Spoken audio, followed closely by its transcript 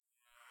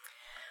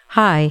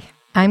Hi,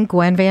 I'm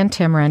Gwen Van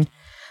Timmeren.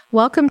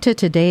 Welcome to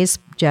today's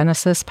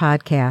Genesis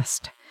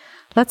podcast.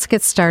 Let's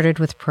get started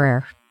with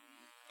prayer.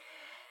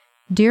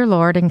 Dear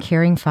Lord and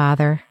caring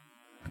Father,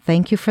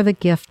 thank you for the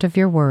gift of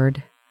your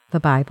word,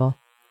 the Bible,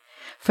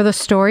 for the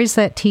stories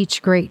that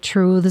teach great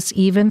truths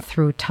even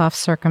through tough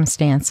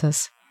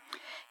circumstances.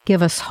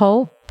 Give us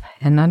hope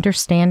and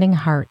understanding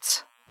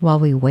hearts while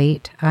we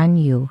wait on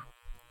you.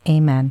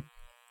 Amen.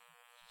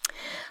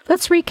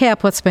 Let's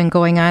recap what's been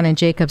going on in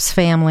Jacob's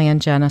family in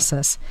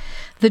Genesis.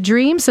 The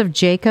dreams of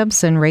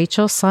Jacob's and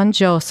Rachel's son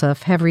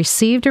Joseph have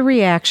received a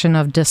reaction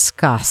of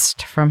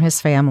disgust from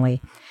his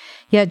family.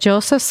 Yet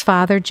Joseph's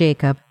father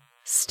Jacob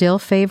still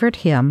favored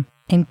him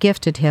and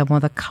gifted him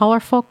with a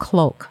colorful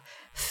cloak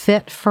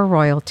fit for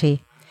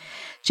royalty.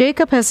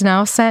 Jacob has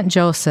now sent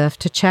Joseph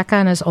to check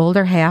on his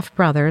older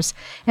half-brothers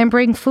and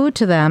bring food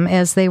to them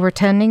as they were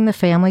tending the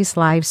family's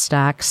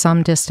livestock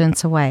some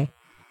distance away.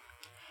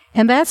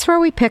 And that's where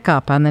we pick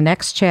up on the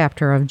next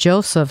chapter of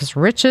Joseph's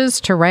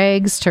riches to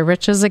rags to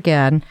riches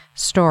again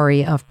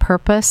story of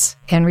purpose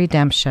and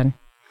redemption.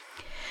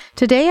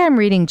 Today I'm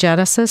reading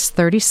Genesis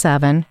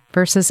 37,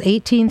 verses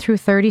 18 through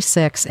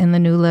 36 in the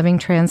New Living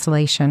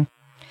Translation.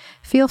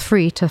 Feel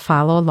free to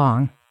follow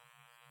along.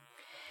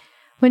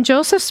 When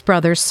Joseph's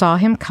brothers saw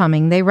him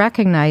coming, they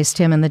recognized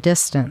him in the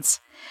distance.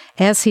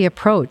 As he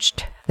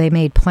approached, they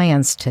made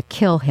plans to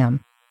kill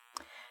him.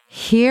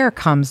 "Here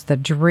comes the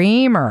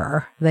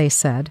dreamer," they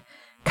said.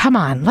 "Come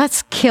on,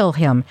 let's kill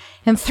him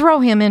and throw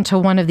him into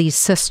one of these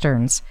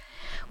cisterns.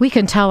 We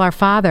can tell our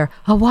father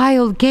a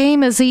wild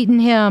game has eaten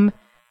him.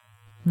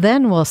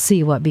 Then we'll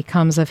see what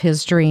becomes of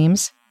his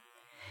dreams."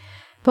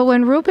 But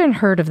when Reuben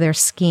heard of their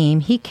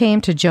scheme, he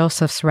came to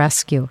Joseph's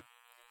rescue.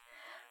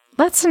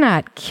 "Let's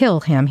not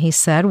kill him," he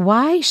said.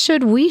 "Why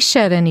should we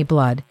shed any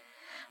blood?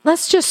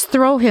 Let's just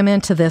throw him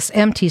into this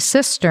empty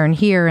cistern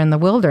here in the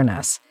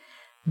wilderness.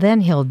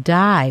 Then he'll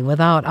die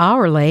without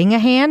our laying a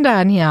hand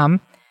on him."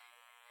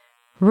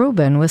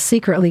 Reuben was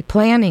secretly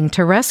planning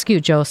to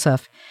rescue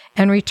Joseph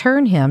and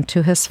return him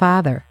to his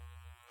father.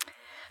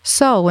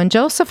 So when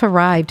Joseph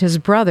arrived, his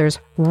brothers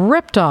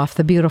ripped off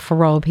the beautiful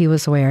robe he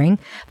was wearing.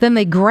 Then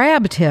they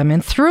grabbed him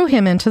and threw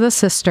him into the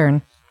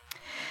cistern.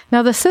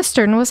 Now the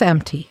cistern was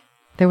empty.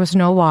 There was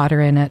no water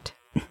in it.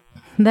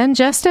 Then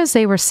just as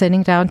they were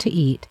sitting down to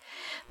eat,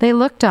 they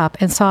looked up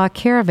and saw a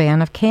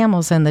caravan of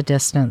camels in the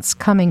distance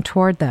coming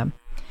toward them.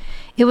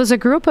 It was a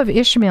group of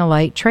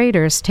Ishmaelite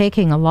traders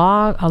taking a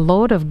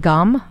load of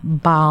gum,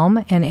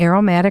 balm, and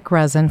aromatic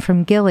resin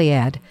from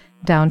Gilead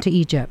down to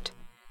Egypt.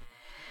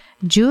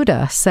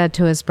 Judah said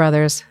to his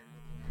brothers,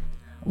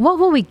 "What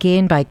will we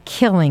gain by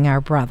killing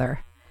our brother?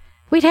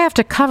 We'd have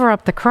to cover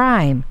up the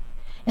crime.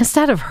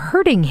 Instead of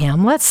hurting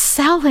him, let's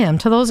sell him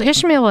to those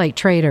Ishmaelite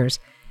traders.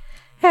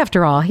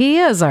 After all, he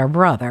is our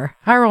brother,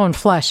 our own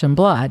flesh and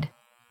blood."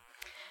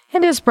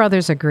 And his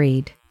brothers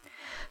agreed.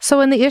 So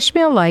when the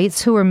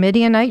Ishmaelites, who were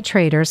Midianite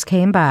traders,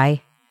 came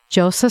by,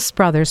 Joseph's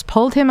brothers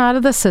pulled him out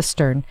of the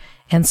cistern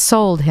and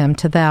sold him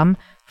to them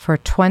for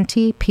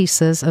 20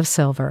 pieces of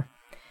silver.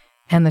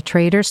 And the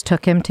traders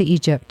took him to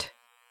Egypt.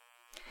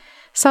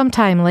 Some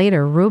time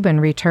later, Reuben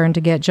returned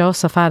to get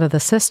Joseph out of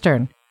the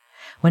cistern.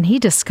 When he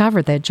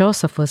discovered that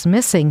Joseph was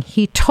missing,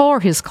 he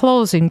tore his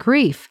clothes in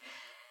grief.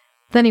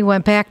 Then he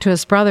went back to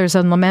his brothers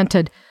and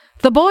lamented,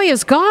 "The boy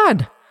is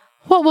gone!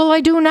 What will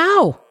I do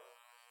now?"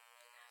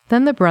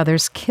 Then the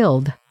brothers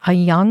killed a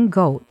young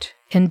goat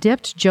and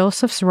dipped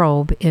Joseph's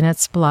robe in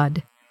its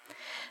blood.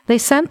 They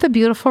sent the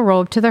beautiful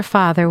robe to their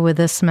father with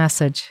this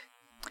message: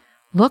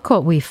 "Look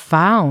what we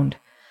found.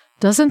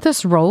 Doesn't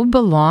this robe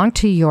belong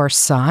to your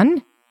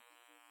son?"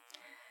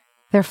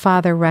 Their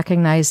father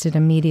recognized it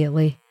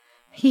immediately.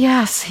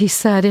 "Yes," he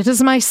said, "it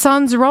is my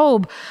son's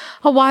robe.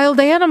 A wild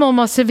animal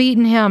must have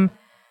eaten him.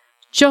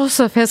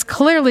 Joseph has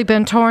clearly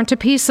been torn to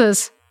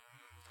pieces."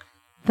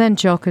 Then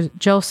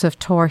Joseph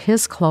tore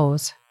his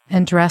clothes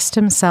and dressed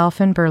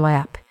himself in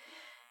burlap.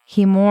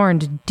 He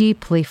mourned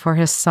deeply for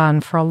his son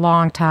for a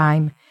long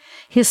time.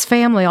 His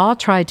family all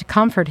tried to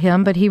comfort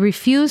him, but he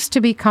refused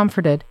to be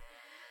comforted.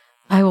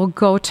 "I will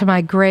go to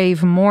my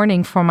grave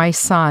mourning for my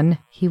son,"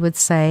 he would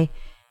say,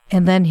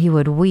 and then he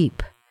would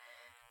weep.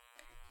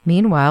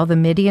 Meanwhile, the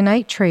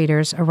Midianite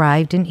traders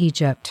arrived in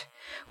Egypt,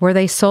 where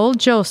they sold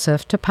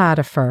Joseph to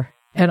Potiphar,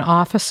 an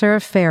officer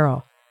of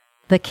Pharaoh,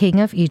 the king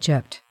of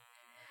Egypt.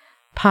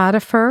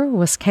 Potiphar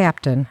was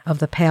captain of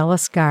the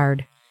palace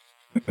guard.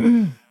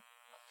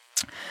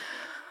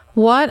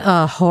 What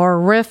a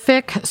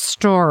horrific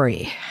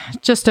story.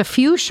 Just a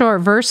few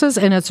short verses,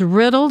 and it's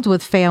riddled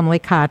with family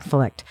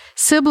conflict,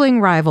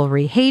 sibling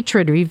rivalry,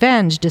 hatred,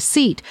 revenge,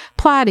 deceit,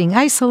 plotting,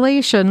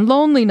 isolation,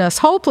 loneliness,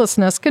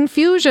 hopelessness,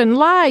 confusion,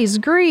 lies,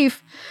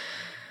 grief.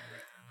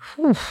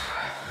 Whew.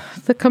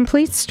 The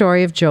complete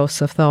story of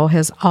Joseph, though,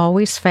 has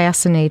always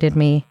fascinated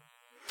me.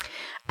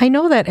 I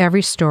know that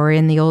every story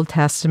in the Old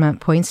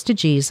Testament points to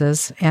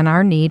Jesus and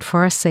our need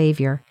for a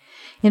Savior.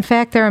 In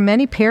fact, there are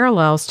many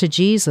parallels to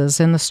Jesus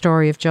in the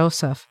story of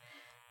Joseph.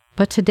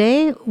 But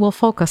today we'll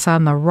focus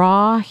on the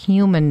raw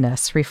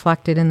humanness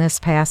reflected in this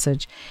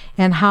passage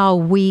and how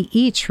we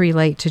each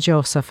relate to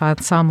Joseph on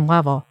some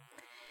level.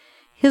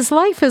 His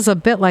life is a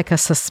bit like a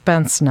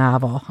suspense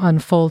novel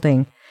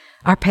unfolding.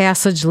 Our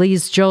passage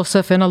leaves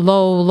Joseph in a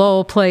low,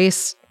 low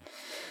place.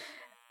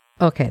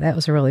 Okay, that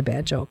was a really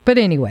bad joke. But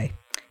anyway,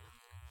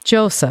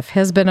 Joseph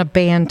has been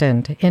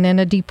abandoned and in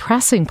a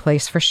depressing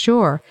place for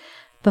sure.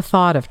 The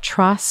thought of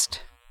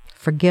trust,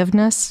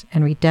 forgiveness,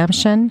 and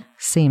redemption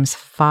seems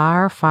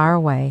far, far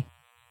away.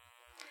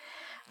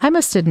 I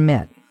must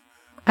admit,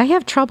 I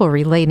have trouble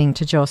relating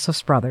to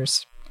Joseph's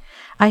brothers.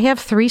 I have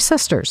 3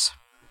 sisters,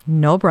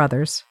 no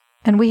brothers,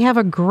 and we have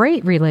a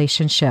great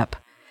relationship.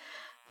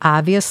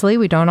 Obviously,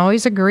 we don't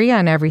always agree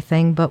on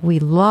everything, but we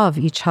love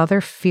each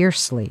other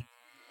fiercely.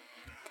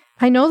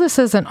 I know this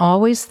isn't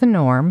always the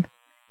norm,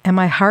 and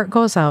my heart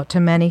goes out to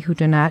many who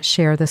do not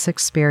share this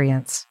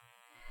experience.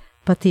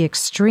 But the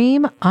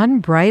extreme,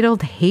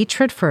 unbridled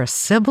hatred for a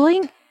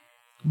sibling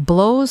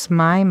blows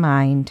my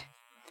mind.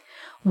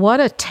 What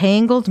a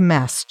tangled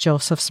mess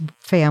Joseph's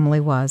family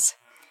was.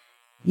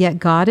 Yet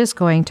God is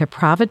going to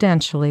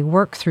providentially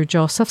work through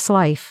Joseph's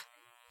life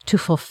to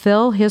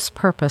fulfill his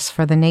purpose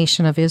for the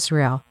nation of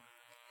Israel.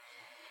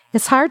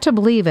 It's hard to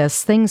believe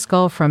as things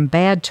go from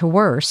bad to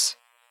worse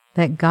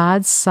that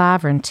God's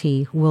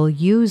sovereignty will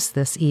use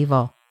this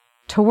evil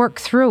to work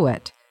through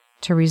it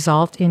to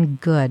result in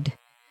good.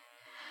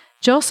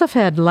 Joseph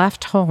had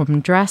left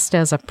home dressed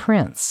as a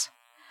prince,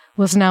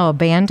 was now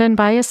abandoned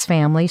by his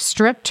family,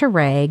 stripped to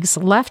rags,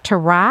 left to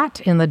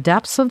rot in the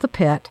depths of the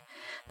pit,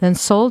 then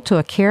sold to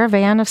a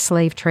caravan of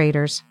slave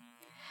traders.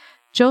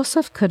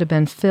 Joseph could have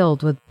been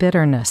filled with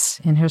bitterness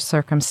in his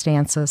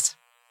circumstances.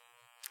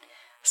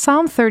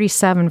 Psalm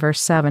 37,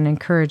 verse 7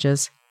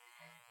 encourages,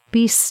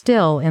 "Be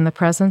still in the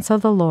presence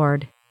of the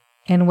Lord,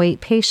 and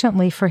wait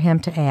patiently for him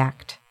to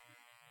act."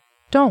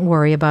 Don't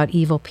worry about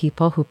evil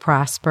people who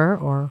prosper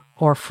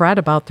or fret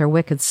about their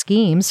wicked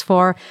schemes,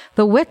 for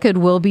the wicked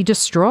will be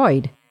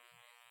destroyed.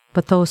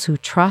 But those who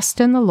trust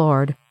in the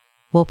Lord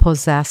will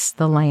possess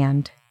the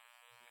land.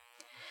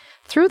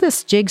 Through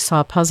this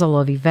jigsaw puzzle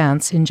of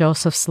events in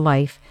Joseph's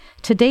life,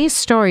 today's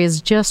story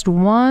is just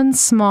one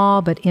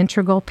small but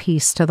integral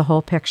piece to the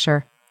whole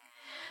picture.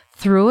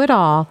 Through it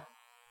all,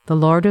 the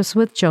Lord was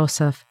with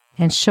Joseph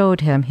and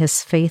showed him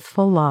his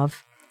faithful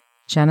love.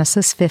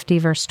 Genesis 50,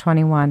 verse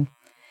 21.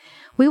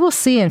 We will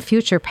see in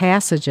future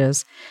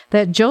passages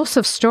that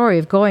Joseph's story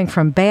of going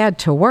from bad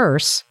to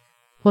worse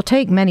will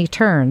take many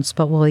turns,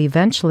 but will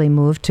eventually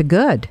move to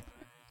good,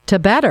 to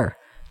better,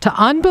 to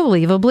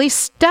unbelievably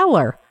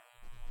stellar.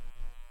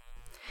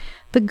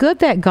 The good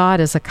that God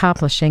is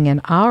accomplishing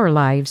in our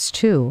lives,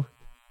 too,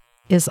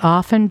 is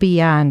often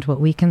beyond what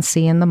we can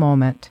see in the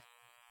moment.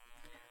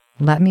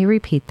 Let me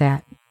repeat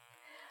that.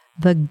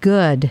 The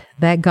good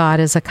that God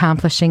is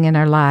accomplishing in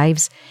our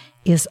lives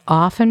is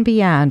often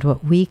beyond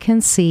what we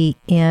can see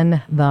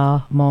in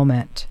the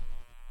moment.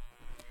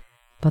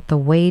 But the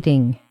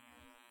waiting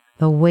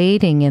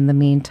in the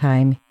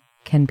meantime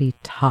can be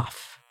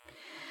tough.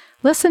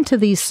 Listen to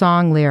these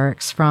song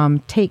lyrics from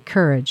Take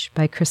Courage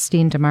by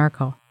Christine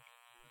DeMarco.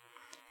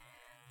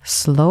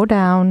 Slow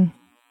down,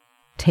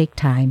 take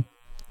time.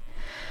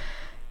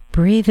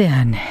 Breathe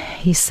in,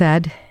 he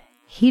said.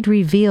 He'd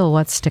reveal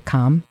what's to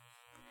come.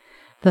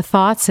 The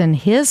thoughts in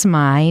his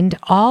mind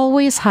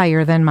always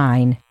higher than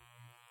mine.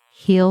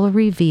 He'll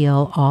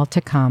reveal all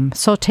to come.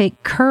 So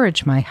take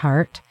courage, my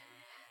heart.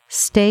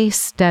 Stay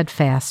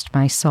steadfast,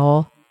 my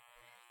soul.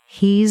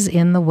 He's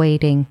in the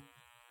waiting.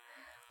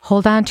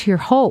 Hold on to your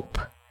hope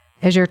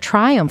as your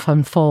triumph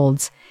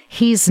unfolds.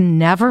 He's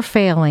never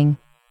failing.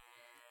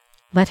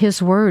 Let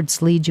his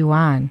words lead you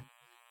on.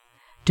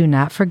 Do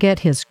not forget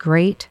his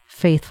great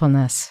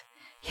faithfulness.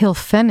 He'll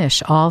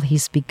finish all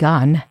he's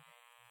begun.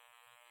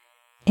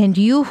 And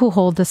you who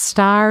hold the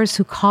stars,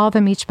 who call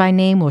them each by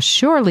name, will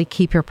surely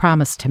keep your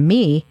promise to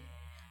me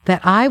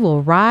that I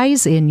will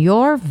rise in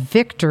your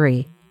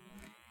victory.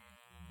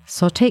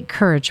 So take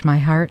courage, my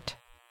heart.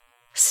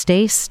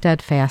 Stay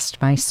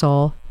steadfast, my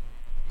soul.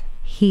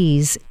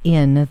 He's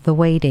in the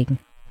waiting.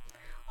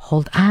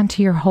 Hold on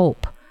to your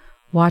hope.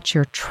 Watch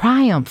your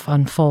triumph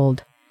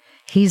unfold.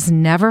 He's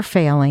never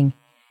failing.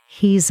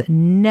 He's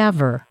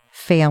never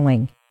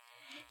failing.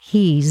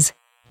 He's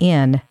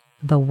in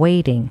the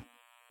waiting.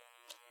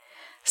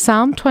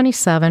 Psalm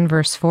 27,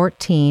 verse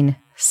 14,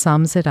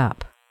 sums it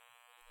up.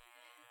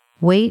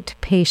 Wait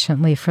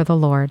patiently for the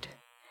Lord.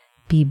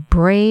 Be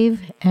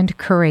brave and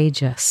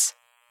courageous.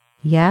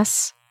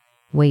 Yes,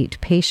 wait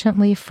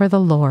patiently for the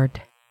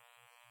Lord.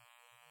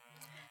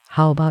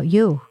 How about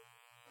you?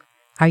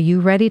 Are you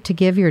ready to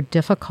give your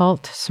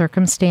difficult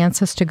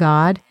circumstances to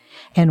God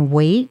and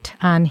wait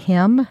on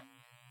Him?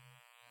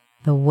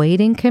 The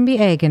waiting can be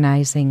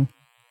agonizing,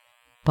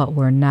 but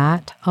we're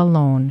not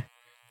alone.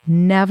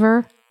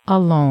 Never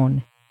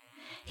alone.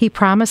 He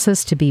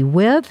promises to be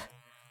with,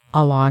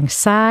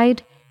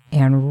 alongside,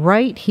 and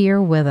right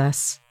here with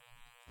us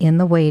in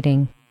the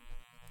waiting.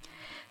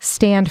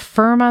 Stand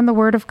firm on the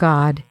Word of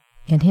God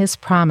and His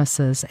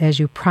promises as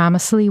you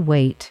promisely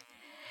wait.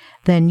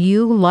 then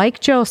you, like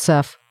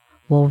Joseph,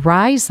 will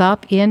rise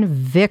up in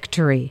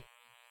victory.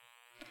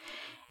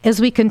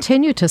 As we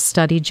continue to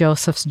study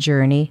Joseph's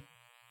journey,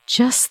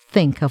 just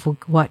think of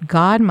what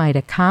God might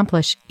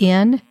accomplish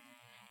in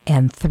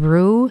and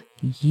through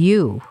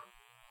you.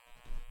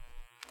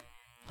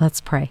 Let's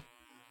pray.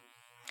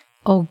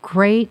 O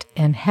great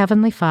and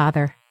heavenly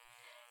Father,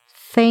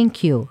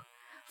 thank you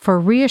for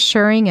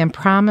reassuring and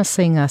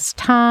promising us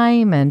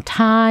time and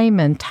time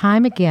and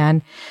time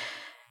again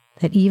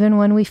that even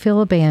when we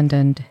feel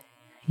abandoned,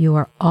 you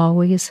are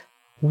always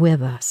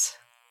with us.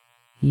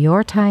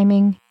 Your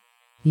timing,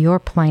 your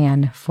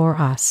plan for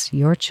us,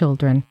 your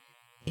children,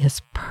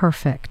 is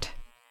perfect.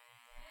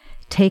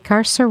 Take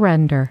our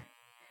surrender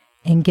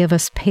and give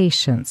us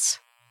patience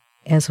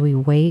as we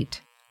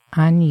wait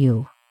on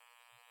you.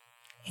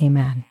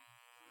 Amen.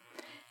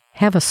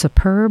 Have a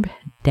superb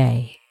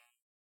day.